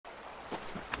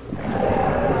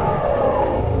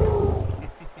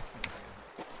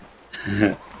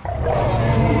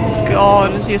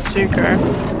god, is he a suker?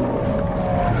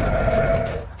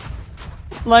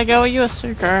 Lego, are you a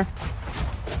suker?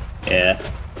 Yeah.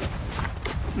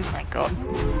 Oh my god.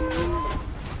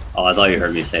 Oh, I thought you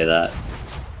heard me say that.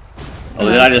 Oh,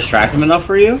 did I distract him enough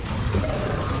for you?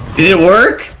 Did it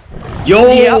work?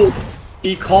 Yo! Yep.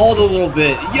 He called a little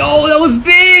bit. Yo, that was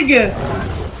big!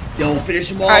 Yo,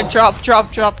 finish him off. Alright,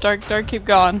 drop. Don't keep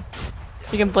going.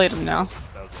 You can bleed him now.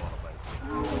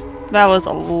 That was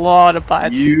a lot of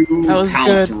bites. You that was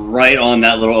pounced good. right on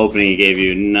that little opening he gave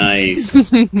you. Nice.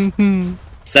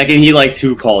 Second he like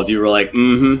 2 called, you were like,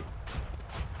 mm-hmm.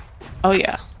 Oh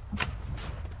yeah.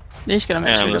 You're just gonna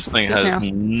make sure this thing has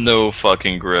no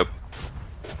fucking grip.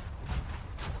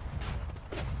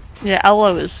 Yeah,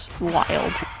 Allo is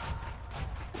wild.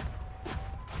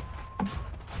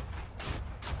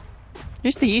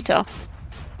 Who's the Utah?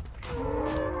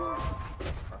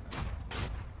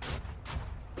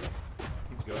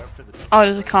 Oh,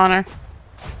 there's a Connor.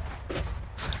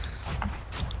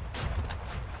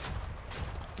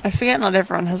 I forget not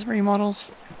everyone has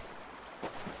remodels.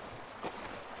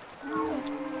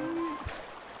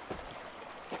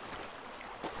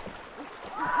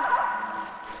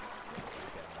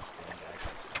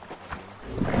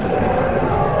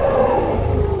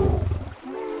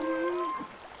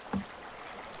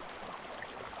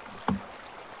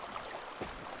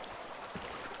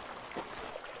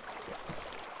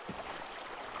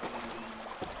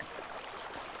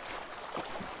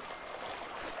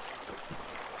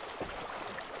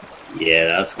 Yeah,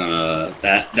 that's gonna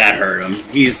that hurt him.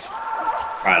 He's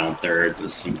right on third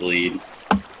with some bleed.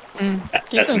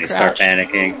 That's when you start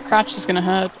panicking. Crouch is gonna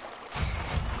hurt.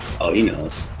 Oh, he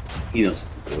knows. He knows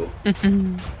what to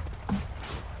do.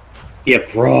 Yeah,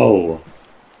 bro.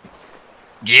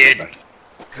 Get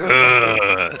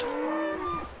good.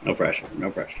 No pressure.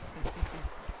 No pressure.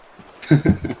 This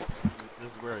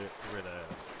is where the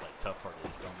like tough part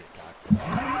is. Don't get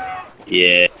cocked.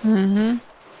 Yeah.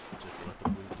 Just let the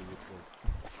blue do its work.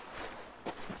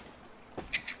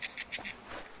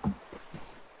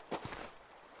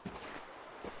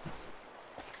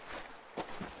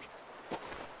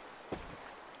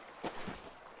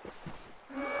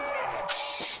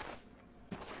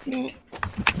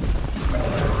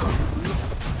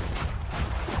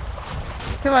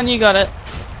 Come on, you got it.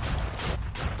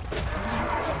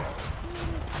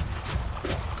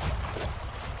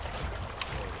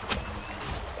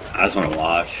 I just want to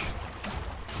watch.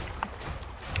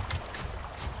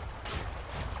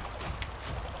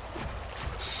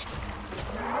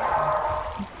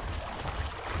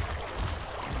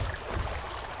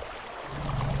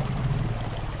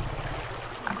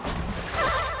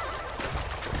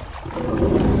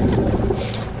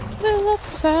 That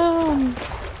sound.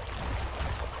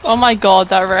 Oh my god,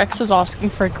 that Rex is asking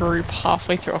for a group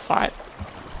halfway through a fight.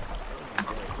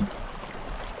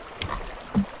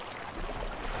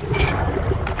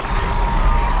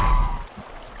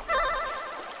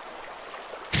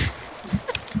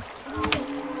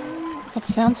 That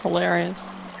sounds hilarious.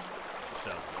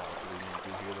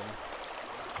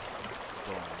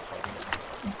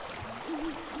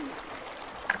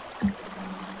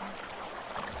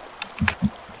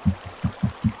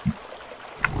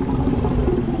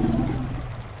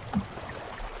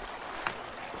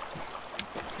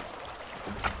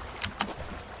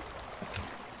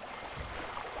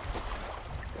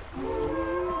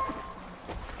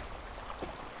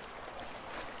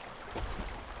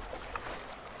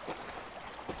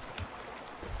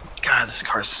 God, this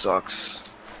car sucks.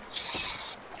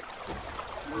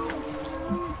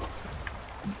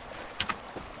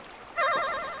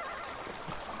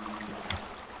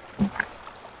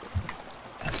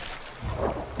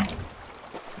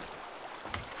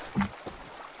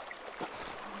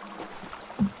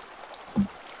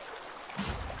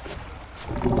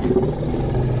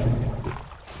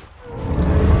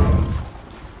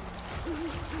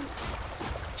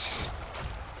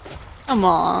 Come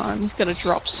on, he's gonna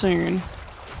drop soon.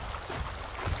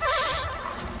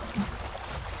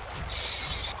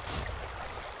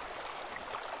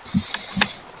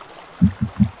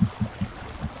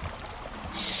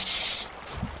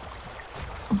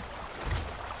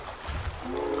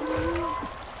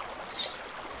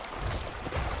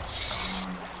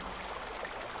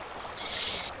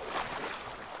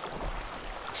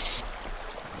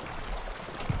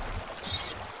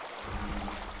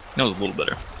 That was a little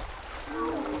better.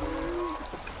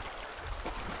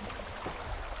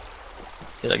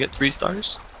 Did I get 3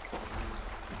 stars?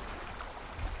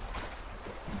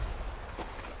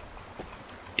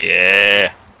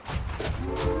 Yeah.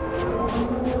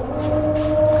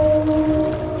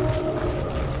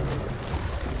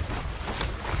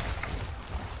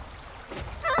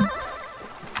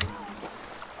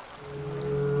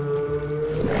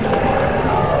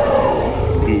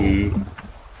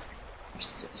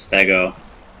 Stego.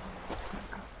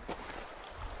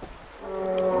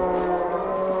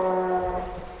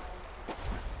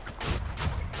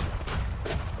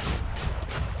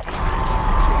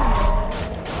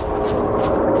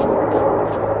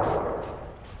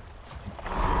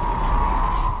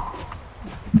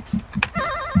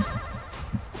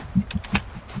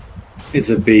 It's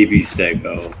a baby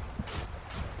Stego.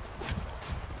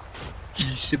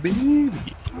 It's a baby.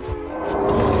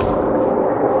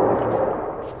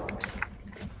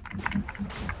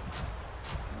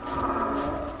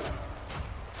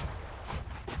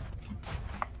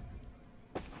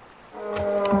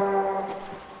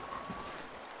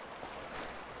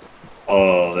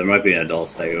 Oh, there might be an adult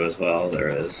Stego as well. There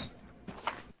is.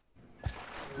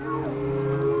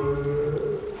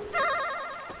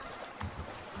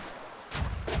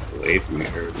 Away from me,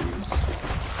 Herbies.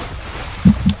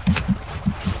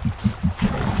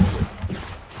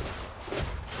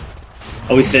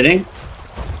 Are we sitting?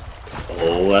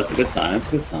 Oh, that's a good sign. That's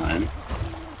a good sign.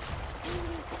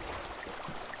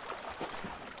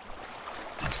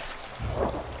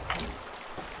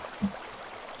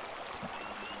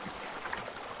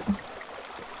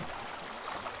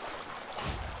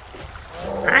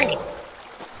 Hi.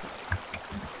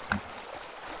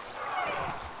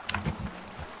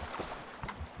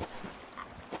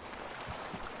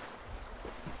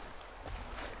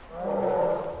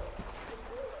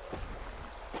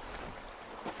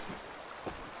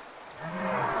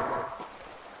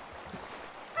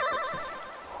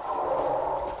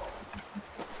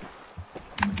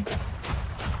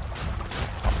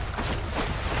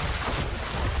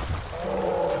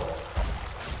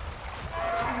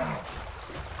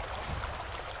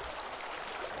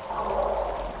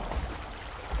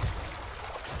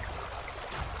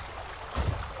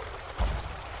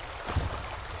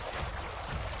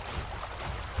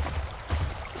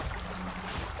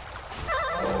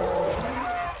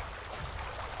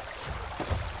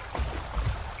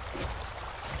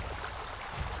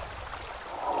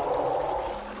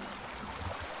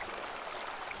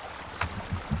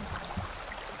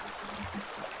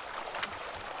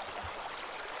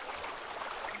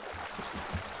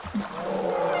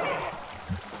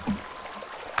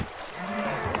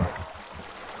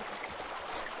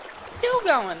 Still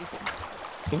going.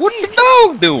 What the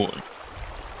dog doing?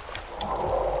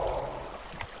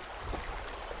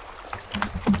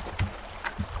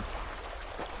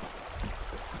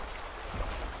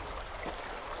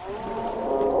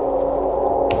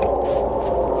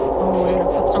 Oh yeah,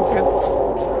 that's not good.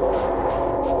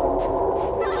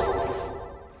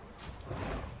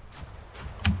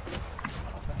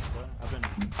 I've been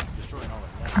destroying all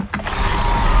that.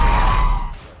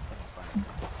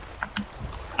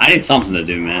 I need something to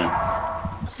do, man.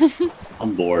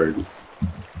 I'm bored.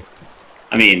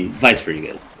 I mean, the fight's pretty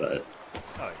good, but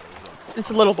It's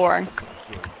a little boring.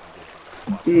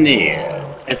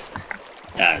 yeah, it's.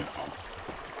 I don't know.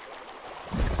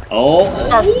 Oh!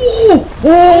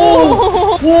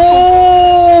 Oh!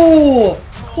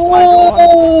 Whoa!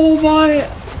 Oh my!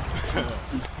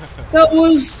 That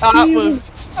was. That was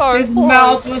so His close.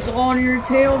 mouth was on your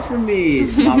tail for me.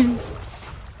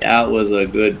 That was a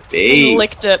good He bait.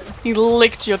 licked it. He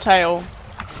licked your tail.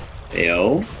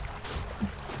 Yo,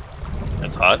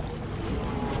 That's hot.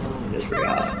 just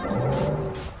forgot.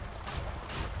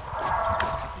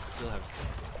 Does he still have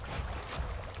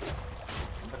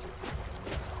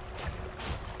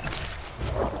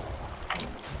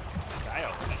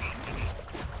Kyle.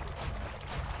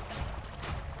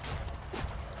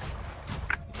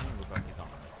 Look like he's on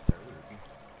like third.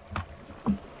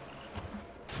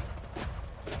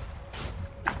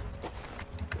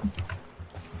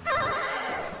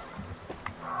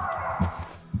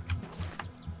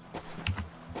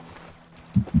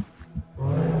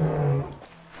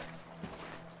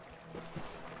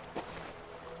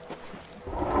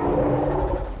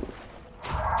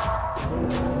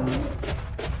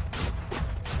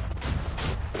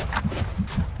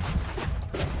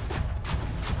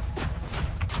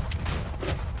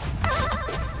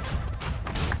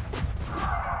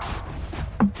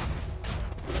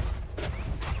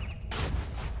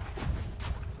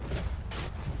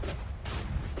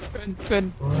 Good,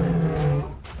 good.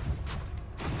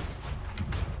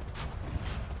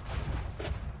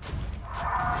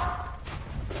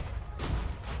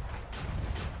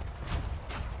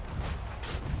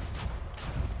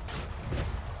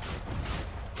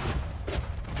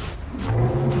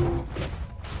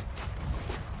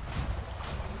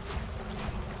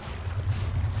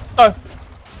 Oh.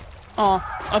 Oh,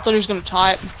 I thought he was gonna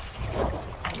tie it.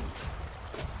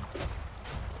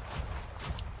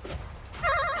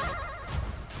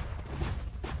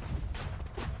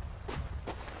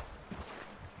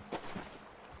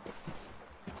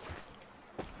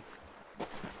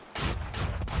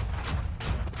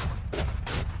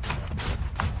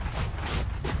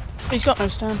 He's got no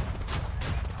stand.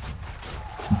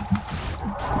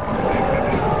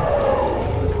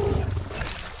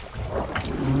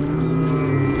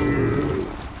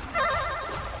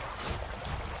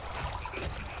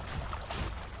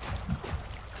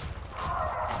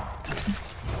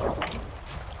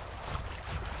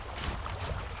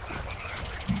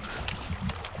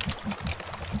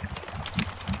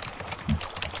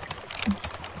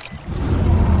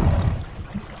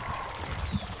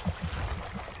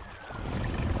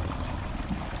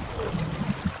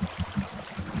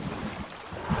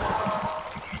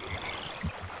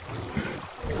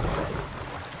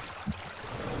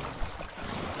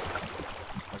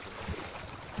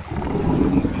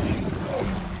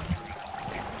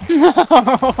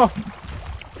 No.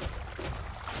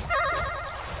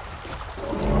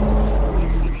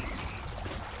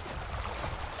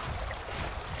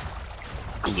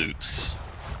 Glutes.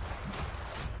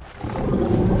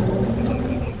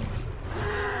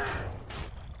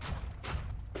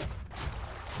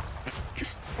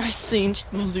 I seen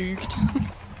looked.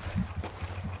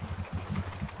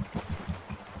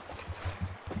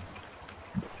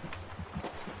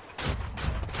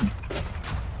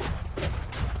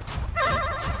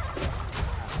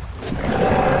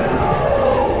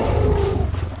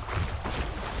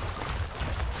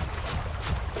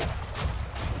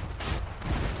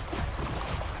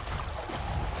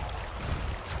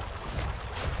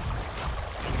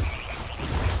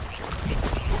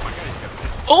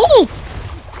 Oh!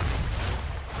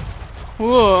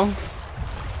 Whoa.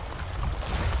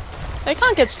 They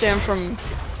can't get stand from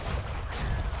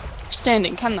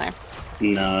standing, can they?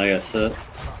 No, I guess so.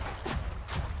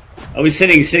 Oh, he's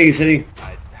sitting.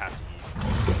 I have to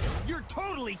eat. You're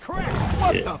totally correct.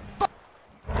 What Yeah. the fuck?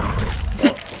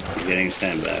 Well, he's getting a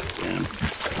stand back. Damn.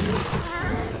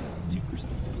 2%.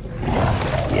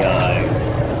 Yikes.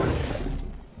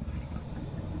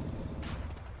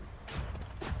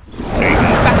 There you go.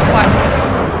 Back to black.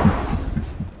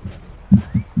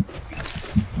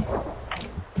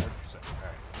 100%.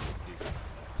 Alright. Decent.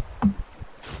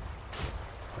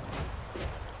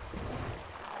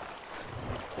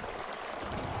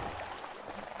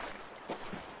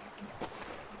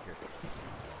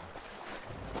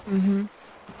 Mm-hmm.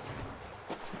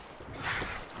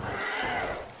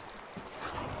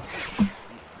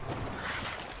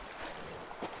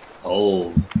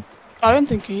 Oh, I don't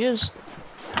think he is.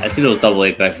 I see those double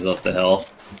apexes up the hill.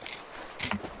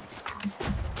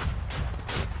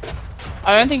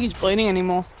 I don't think he's bleeding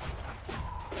anymore.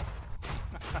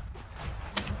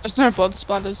 There's no blood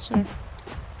splatters, so.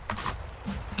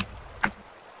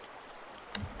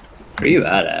 Where are you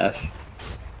at, Ash?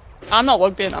 I'm not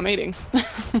logged in, I'm eating.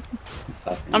 Fucking-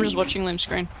 I'm just watching Liam's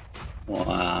screen.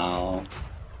 Wow.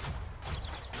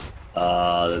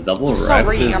 The double Stop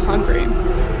Rex reading, I'm is. hungry.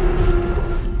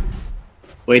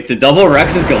 Wait, the double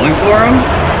Rex is going for him?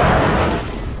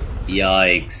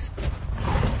 Yikes.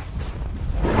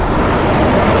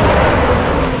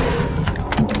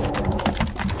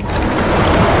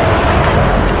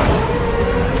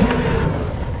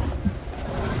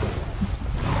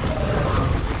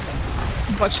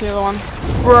 Watch the other one.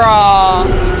 Bruh.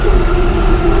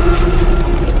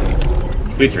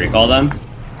 Can we recall them?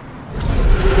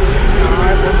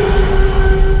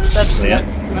 That's Yeah.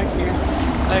 not here.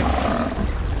 Like,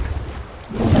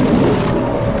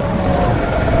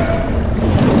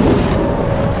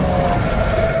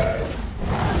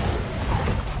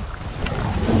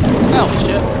 oh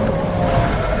shit.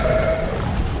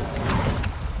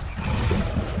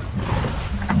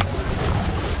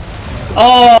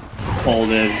 Oh!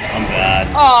 Folded. I'm bad.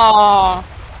 Aww.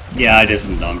 Yeah, I did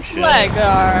some dumb shit. Lego.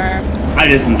 I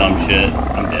did some dumb shit.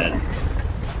 I'm dead.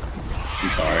 I'm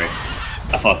sorry.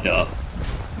 I fucked up.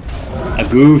 I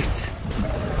goofed.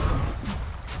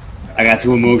 I got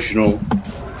too emotional.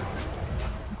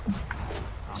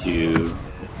 You.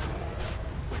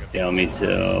 Yeah, me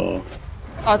too.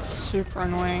 That's super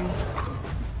annoying.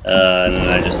 And then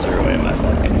I just threw away my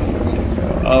fucking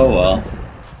super. Oh well.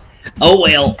 Oh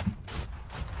well.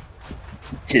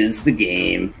 'Tis the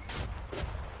game.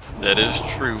 That is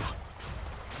true.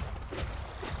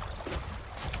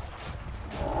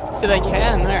 Do they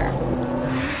can there?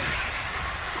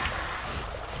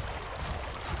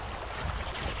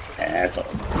 That's all.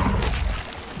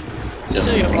 Still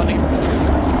Just your body.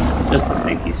 a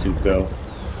stinky soup go.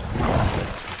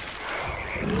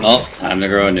 Oh, time to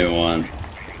grow a new one.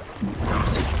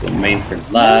 Soup go main for What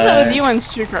is that with life. you and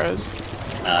sucrose?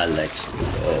 I like soup.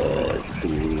 Oh, it's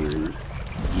cool.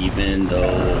 Even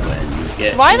though when you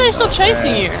get. Why are they still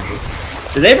chasing you?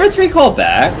 Did they ever 3-call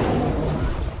back?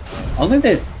 I don't think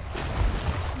they.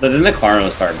 But then the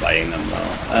Carno started biting them though.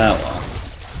 Oh well.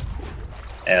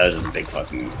 Yeah, it was just a big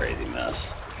fucking crazy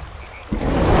mess.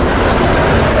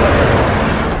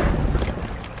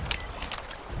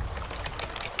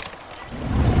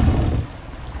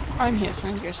 I'm here, so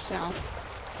you're south.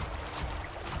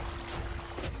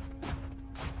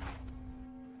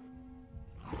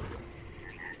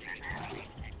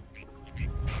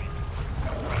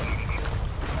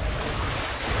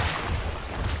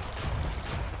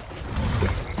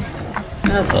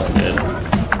 That's all good.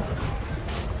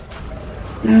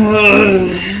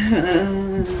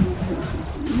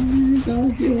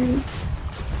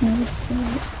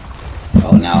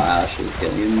 Oh, now Ash is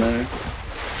getting in there.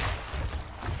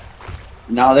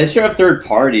 No, they should have third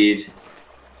partied.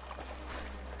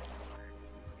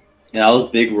 Yeah, that was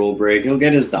big rule break. He'll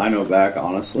get his dino back,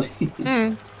 honestly.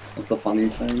 That's the funny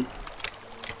thing.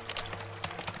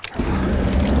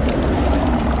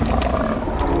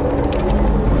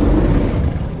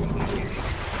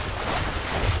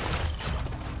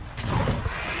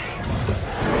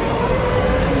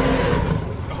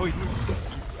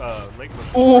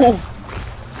 Oh,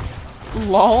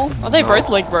 lol. Are they both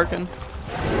leg broken?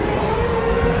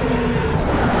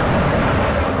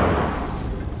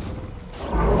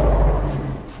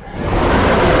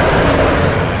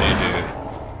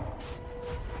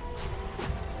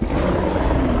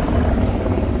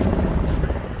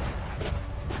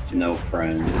 No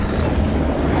friends.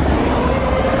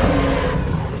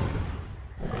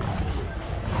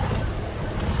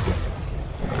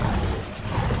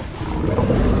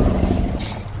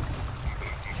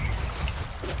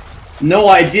 No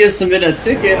idea, submit a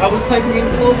ticket. I was typing in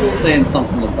global saying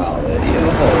something about it.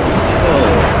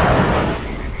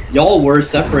 Yo. Y'all were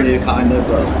separated, kind of,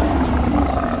 but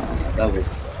that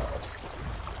was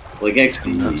like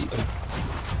XD.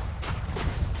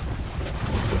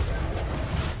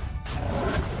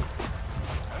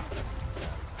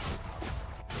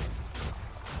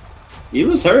 He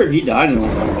was hurt. He died in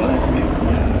like 1 bite.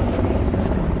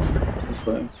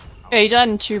 Yeah, he died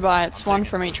in 2 bites, 1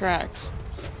 from each axe.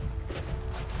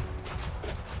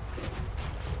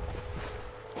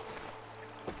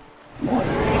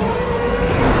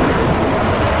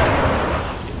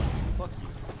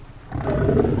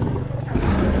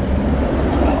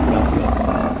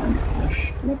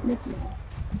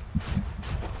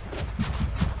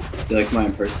 Do you like my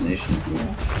impersonation?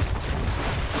 Yeah.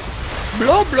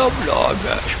 Blah blah blah,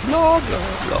 gosh, blah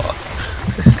blah blah.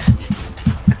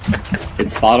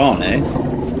 It's spot on, eh?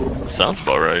 Sounds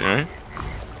about right, right?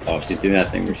 Oh, she's doing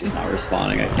that thing where she's not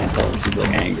responding. I can't tell if she's like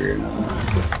angry or not.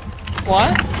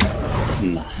 What?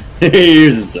 Nah.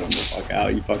 You're just zoning the fuck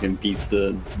out, you fucking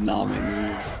pizza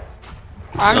nomming.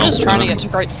 I'm just trying to get to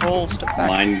Great Falls to back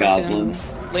Mind Goblin.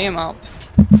 Liam up.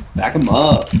 Back him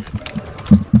up.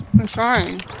 I'm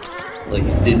trying. Like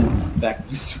you didn't back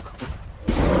me so cool.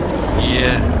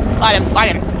 Yeah. Fight him,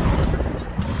 fight him.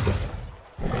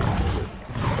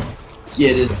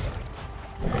 Get it.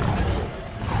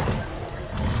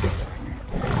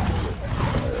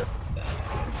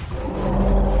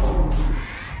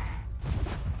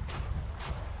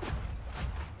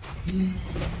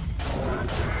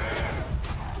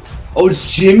 Oh,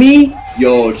 it's Jimmy?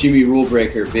 Yo, Jimmy Rule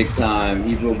Breaker, big time.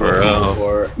 He rule broke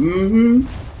before. Mm-hmm.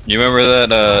 You remember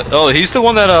that, oh, he's the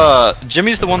one that,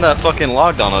 Jimmy's the one that fucking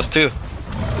logged on us, too.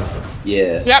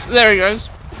 Yeah. Yep, there he goes.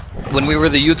 When we were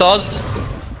the Utahs?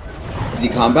 The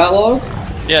combat log?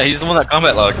 Yeah, he's the one that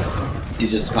combat logged.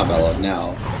 He's just combat log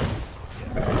now.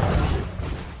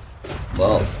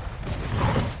 Well.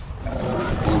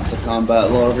 Once a combat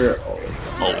logger, always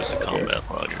Always a combat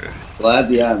logger. Glad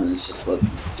the admins just let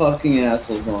fucking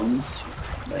assholes on this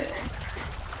man.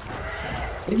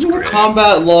 Even a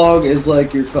combat log is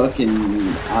like your fucking,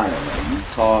 I don't know,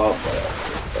 Utah,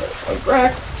 but a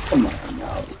Rex? Come on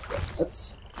now.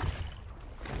 That's...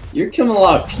 You're killing a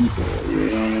lot of people,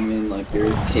 you know what I mean? Like,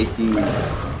 you're taking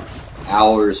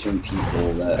hours from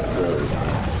people that really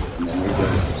dies, and then you're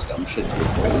doing some scum shit to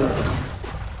avoid it.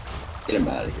 Get him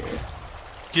out of here.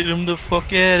 Get him the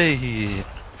fuck out of here.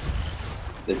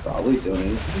 They probably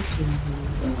donated to the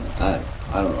server.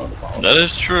 I don't know the policy. That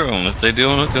is true. If they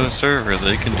donate to the server,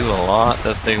 they can do a lot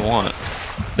that they want.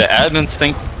 The admins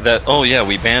think that, oh yeah,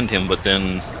 we banned him, but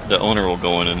then the owner will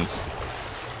go in and...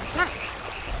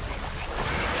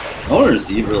 Owners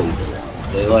leave really good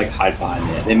ones. They like hide behind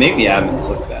it. They make the admins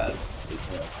look bad.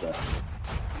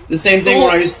 The same thing when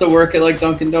I used to work at like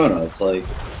Dunkin' Donuts. Like,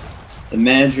 the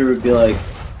manager would be like,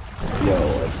 yo,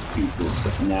 like, feed this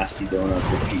nasty donut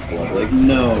to people. I'd be like,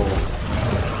 no.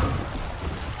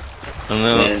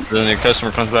 And then your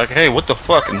customer comes back, hey, what the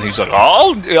fuck? And he's like,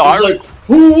 oh, yeah, he's like,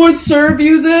 Who would serve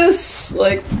you this?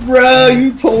 Like, bro,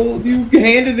 you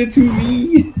handed it to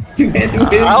me to hand to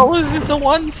him. I was the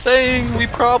one saying we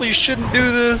probably shouldn't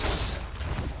do this.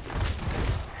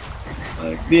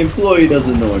 Like, the employee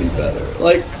doesn't know any better.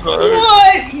 Like,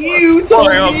 what? You told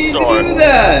me to do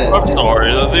that. I'm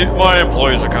sorry. My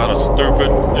employees are kind of stupid,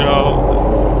 you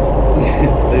know.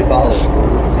 They follow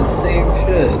the same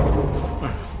shit.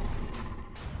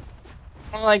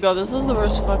 Oh my god, this is the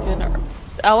worst fucking.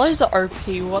 Allo's a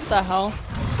RP. What the hell?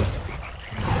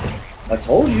 I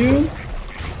told you.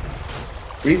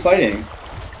 What are you fighting?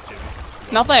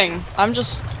 Nothing. I'm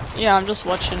just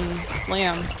watching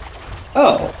Liam.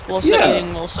 Oh, We're also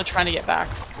eating, we're also trying to get back.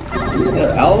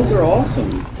 Yeah, owls are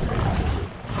awesome.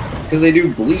 Because they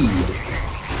do bleed.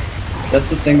 That's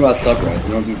the thing about subreddits, they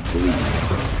don't do bleed.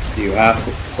 So you have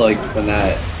to, so like, when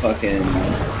that fucking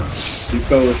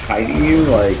Suko was kiting you,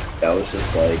 like, that was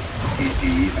just like,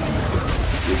 GG,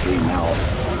 you're bleeding out.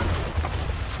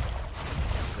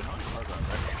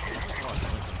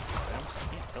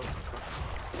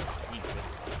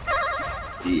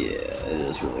 Yeah, it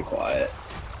is really quiet.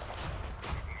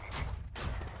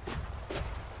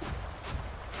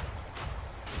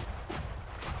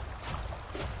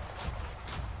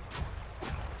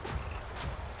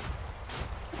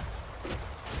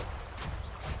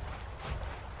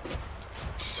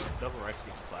 Double rice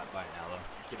getting flat by an Allo.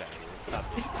 Get out of here. Stop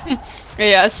this.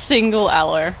 Yeah, a single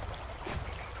Allo.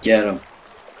 Get him.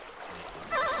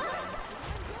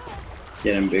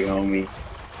 Get him, big homie.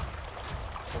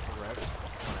 Double rice.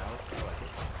 One Allo. I like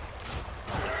it.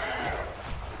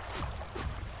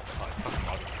 Oh, it's fucking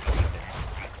logging.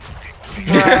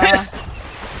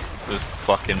 Bruh. This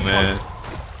fucking man.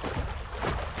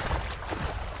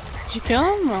 Did you kill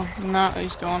him? Oh, no,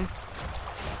 he's gone.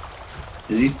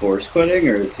 Is he force quitting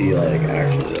or is he like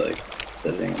actually like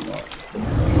sitting and watching?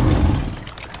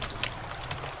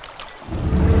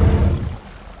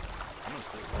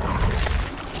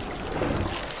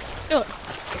 Do it.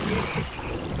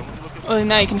 Oh,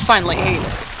 now you can finally eat.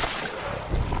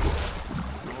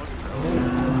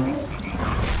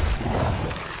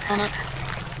 On it.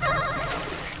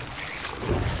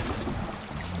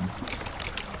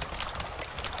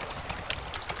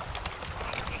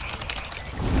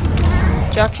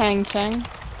 Jack Hang Tang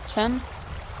 10?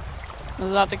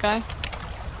 Is that the guy?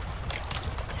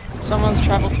 Someone's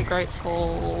traveled to Great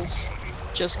Falls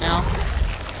just now.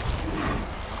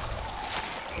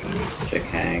 Jack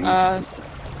Hang.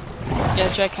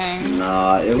 Yeah, Jack Hang.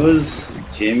 Nah, it was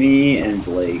Jimmy and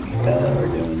Blake that are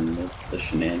doing the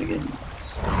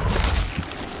shenanigans.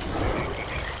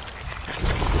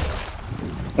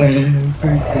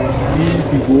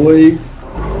 Easy boy.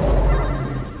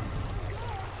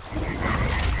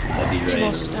 He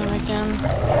lost him again.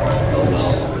 Oh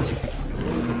well.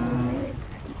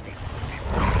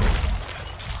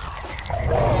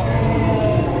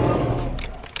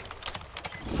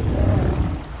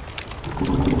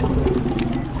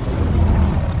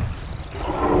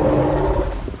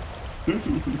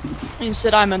 You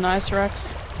said I'm a nice Rex.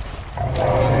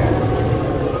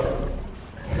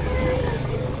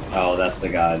 Oh, that's the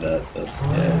guy that does.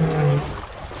 Yeah.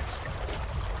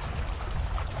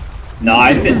 No,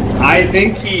 I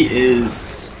think he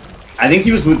is. I think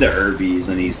he was with the Urbies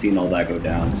and he's seen all that go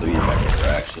down, so he's back with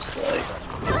Rex just to like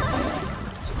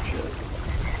some shit.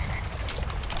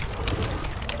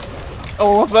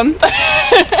 All of them.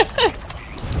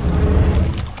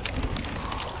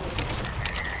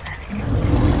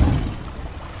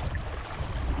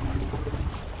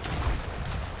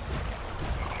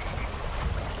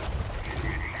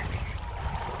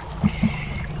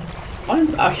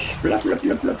 I'm Ash, blah blah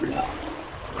blah blah blah.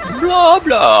 Blah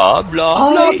blah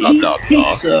blah blah blah blah.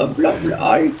 Pizza, blah blah.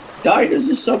 I died as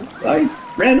a sub. I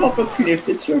ran off a cliff.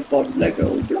 It's your fault,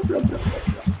 Lego. Blah blah blah blah.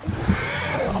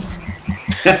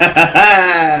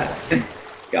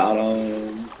 Got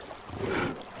him.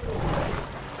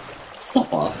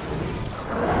 Suffer.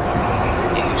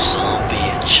 You son of a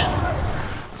bitch.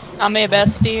 I'm here,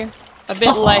 bestie. A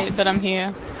bit late, but I'm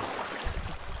here.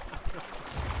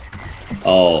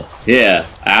 Oh, yeah.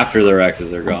 After the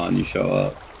Rexes are gone, you show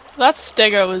up. That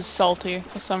Stego is salty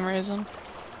for some reason.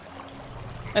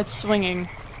 It's swinging.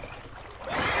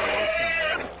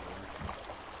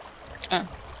 Oh.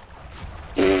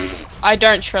 I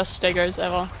don't trust Stegos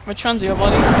ever. Which one's your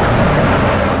body?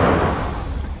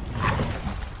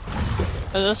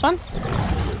 Is this one?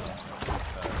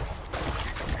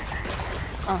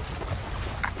 Oh.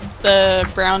 The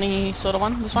brownie sort of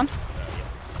one? This one?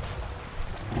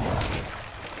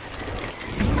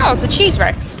 Oh, it's a cheese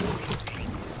Rex.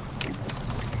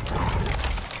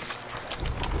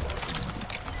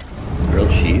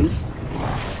 Grilled cheese?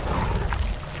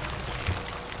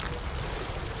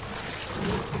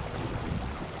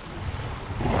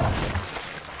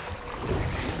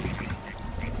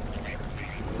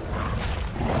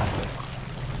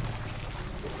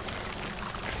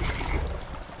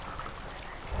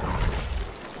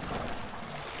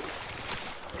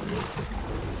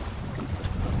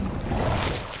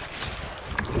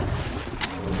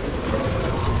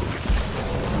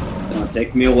 It's gonna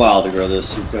take me a while to grow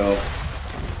this Suko.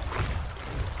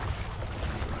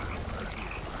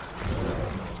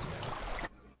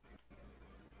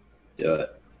 Do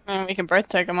it. We can both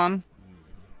take him on.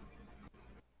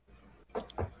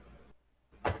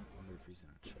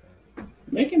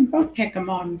 They can both take them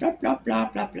on. Blah blah blah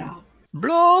blah blah.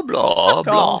 Blah blah Fuck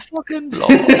blah off. fucking blah.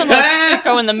 Some like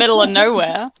go in the middle of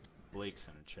nowhere. Blake's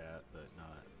in the chat, but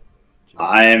not.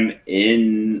 I'm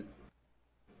in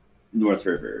North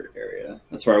River area.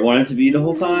 That's where I wanted to be the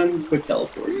whole time. Quick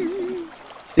teleport. Easy.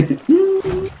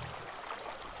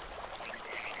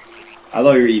 I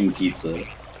thought you were eating pizza.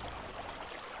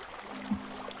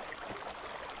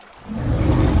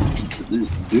 Pizza this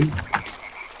dude.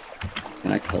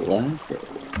 Can I collect?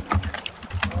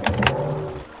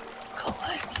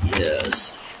 Collect,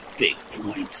 yes. Big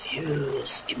points,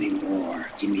 yes. Give me more.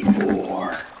 Give me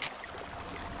more.